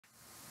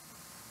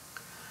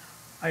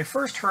I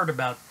first heard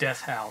about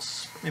Death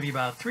House maybe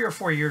about 3 or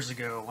 4 years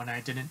ago when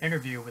I did an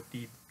interview with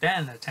the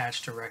then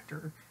attached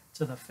director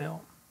to the film.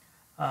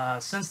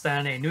 Since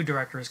then, a new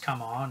director has come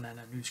on and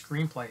a new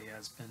screenplay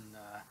has been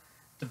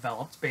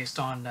developed based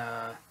on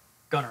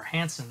Gunnar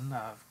Hansen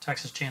of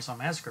Texas Chainsaw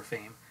Massacre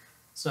fame.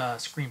 It's a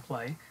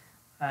screenplay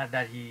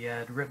that he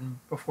had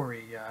written before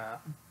he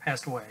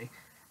passed away.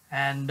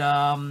 And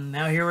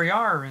now here we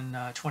are in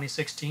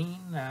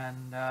 2016,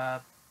 and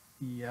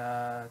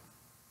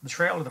the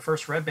trailer, the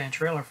first Redband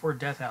trailer for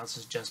Death House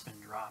has just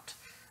been dropped.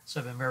 So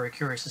I've been very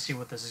curious to see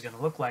what this is going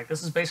to look like.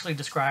 This is basically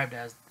described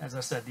as I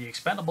said, the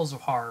Expendables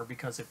of Horror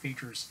because it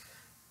features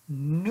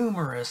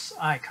numerous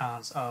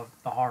icons of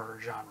the horror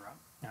genre.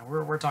 Now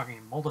we're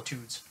talking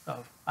multitudes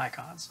of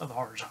icons of the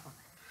horror genre.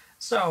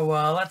 So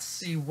let's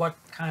see what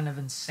kind of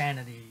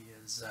insanity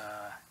is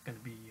going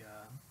to be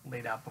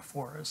laid out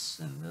before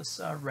us in this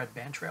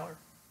Redband trailer.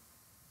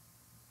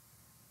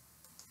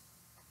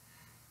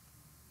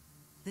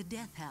 The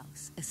Death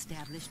House,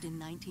 established in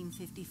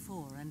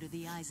 1954 under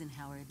the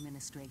Eisenhower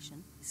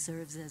administration,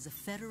 serves as a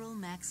federal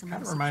maximum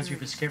Kind of reminds me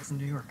of Escape from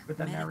New York with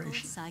that medical,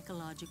 narration.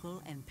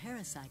 psychological, and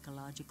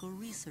parapsychological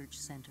research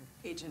center.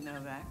 Agent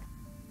Novak,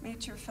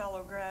 meet your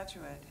fellow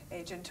graduate,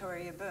 Agent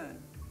Toria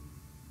Boone.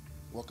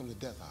 Welcome to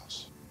Death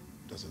House.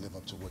 Does it live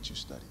up to what you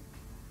study?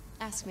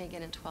 Ask me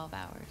again in 12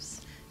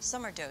 hours.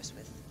 Some are dosed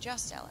with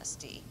just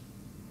LSD,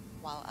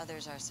 while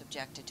others are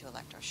subjected to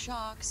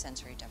electroshock,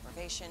 sensory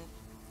deprivation,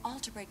 all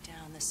to break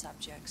down the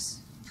subject's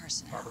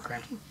personality. Barbara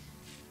Crampton.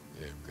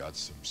 They've got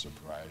some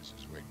surprises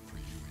waiting for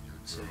you and your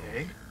Say girl hey.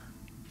 here.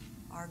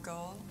 Our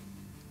goal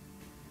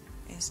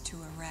is to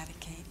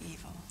eradicate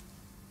evil.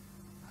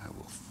 I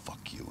will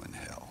fuck you in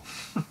hell.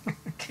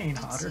 Kane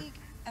Did Hodder. Sieg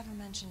ever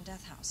mention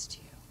Death House to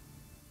you?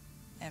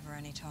 Ever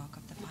any talk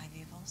of the five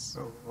evils?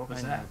 Oh, what was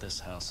I know that? this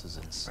house is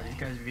Are insane, you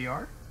guys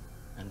VR?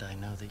 and I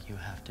know that you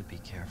have to be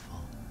careful.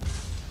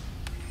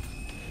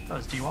 That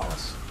was D.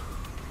 Wallace.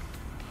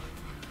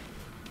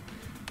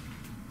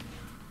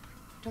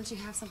 Don't you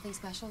have something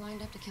special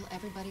lined up to kill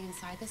everybody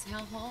inside this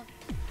hellhole?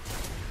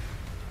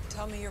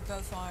 Tell me you're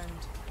both armed.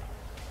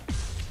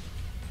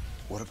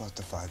 What about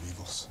the five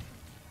evils?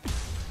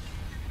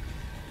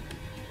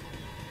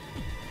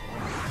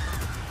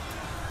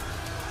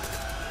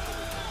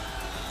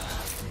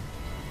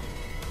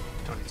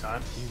 Tony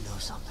Todd. You know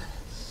something.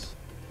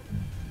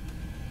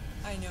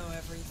 I know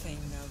everything,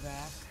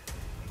 Novak.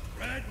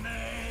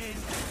 Redman!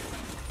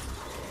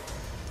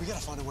 We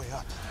gotta find a way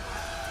up.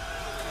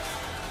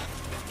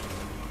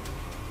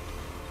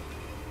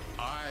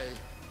 I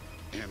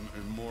am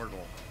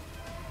immortal.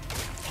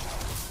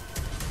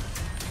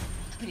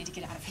 We need to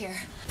get out of here.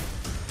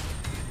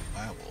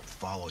 I will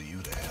follow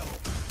you to hell.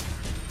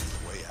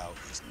 The way out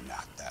is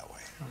not that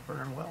way.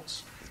 Vernon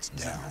Wells. It's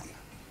down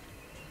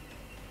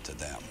to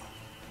them.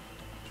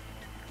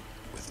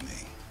 With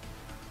me.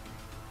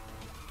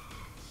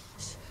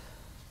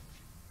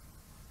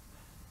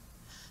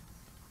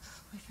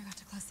 We forgot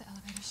to close the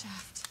elevator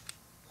shaft.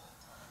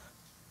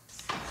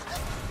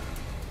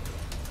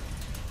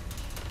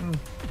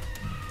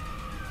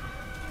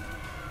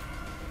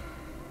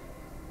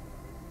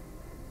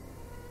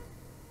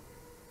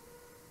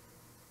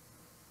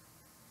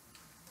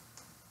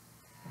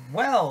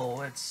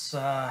 Well, it's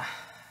kind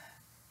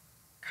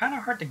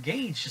of hard to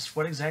gauge just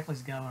what exactly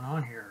is going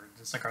on here.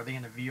 It's like, are they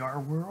in a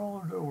VR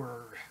world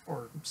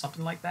or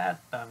something like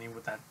that? I mean,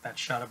 with that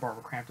shot of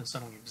Barbara Crampton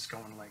suddenly just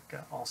going like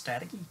all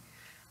staticky.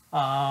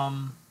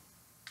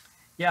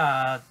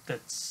 Yeah,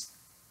 it's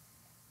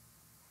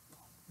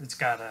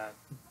got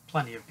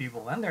plenty of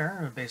people in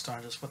there based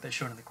on just what they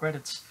showed in the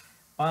credits.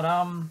 But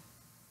I'm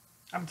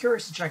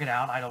curious to check it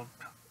out.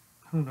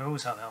 Who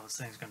knows how the hell this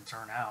thing's going to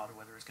turn out,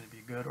 whether it's going to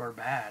be good or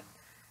bad.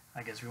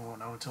 I guess we won't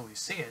know until we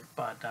see it,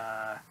 but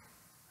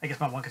I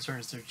guess my one concern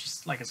is there's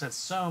just, like I said,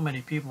 so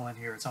many people in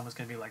here, it's almost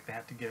going to be like they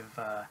have to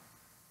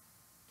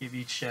give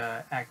each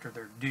actor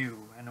their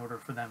due in order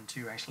for them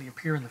to actually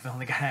appear in the film.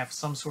 They got to have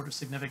some sort of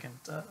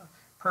significant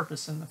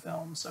purpose in the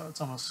film, so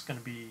it's almost going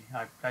to be,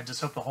 I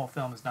just hope the whole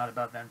film is not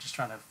about them just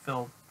trying to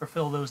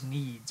fulfill those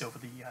needs over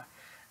the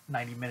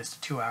 90 minutes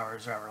to 2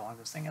 hours, or however long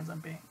this thing ends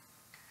up being.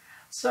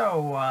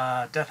 So,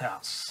 Death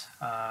House.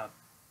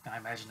 I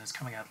imagine it's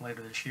coming out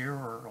later this year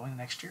or early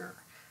next year.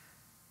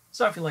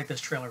 So if you like this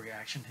trailer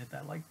reaction, hit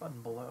that like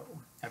button below.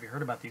 Have you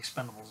heard about the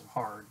Expendables of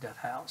Horror, Death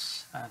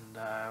House? And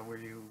were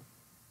you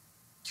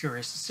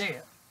curious to see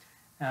it?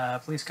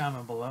 Please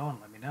comment below and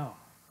let me know.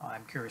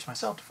 I'm curious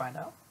myself to find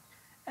out.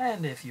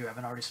 And if you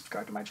haven't already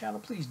subscribed to my channel,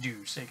 please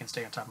do, so you can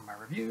stay on top of my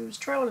reviews,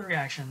 trailer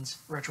reactions,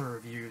 retro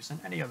reviews, and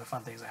any other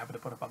fun things I happen to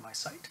put up on my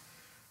site.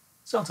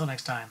 So until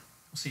next time,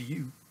 we'll see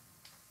you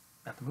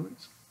at the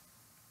movies.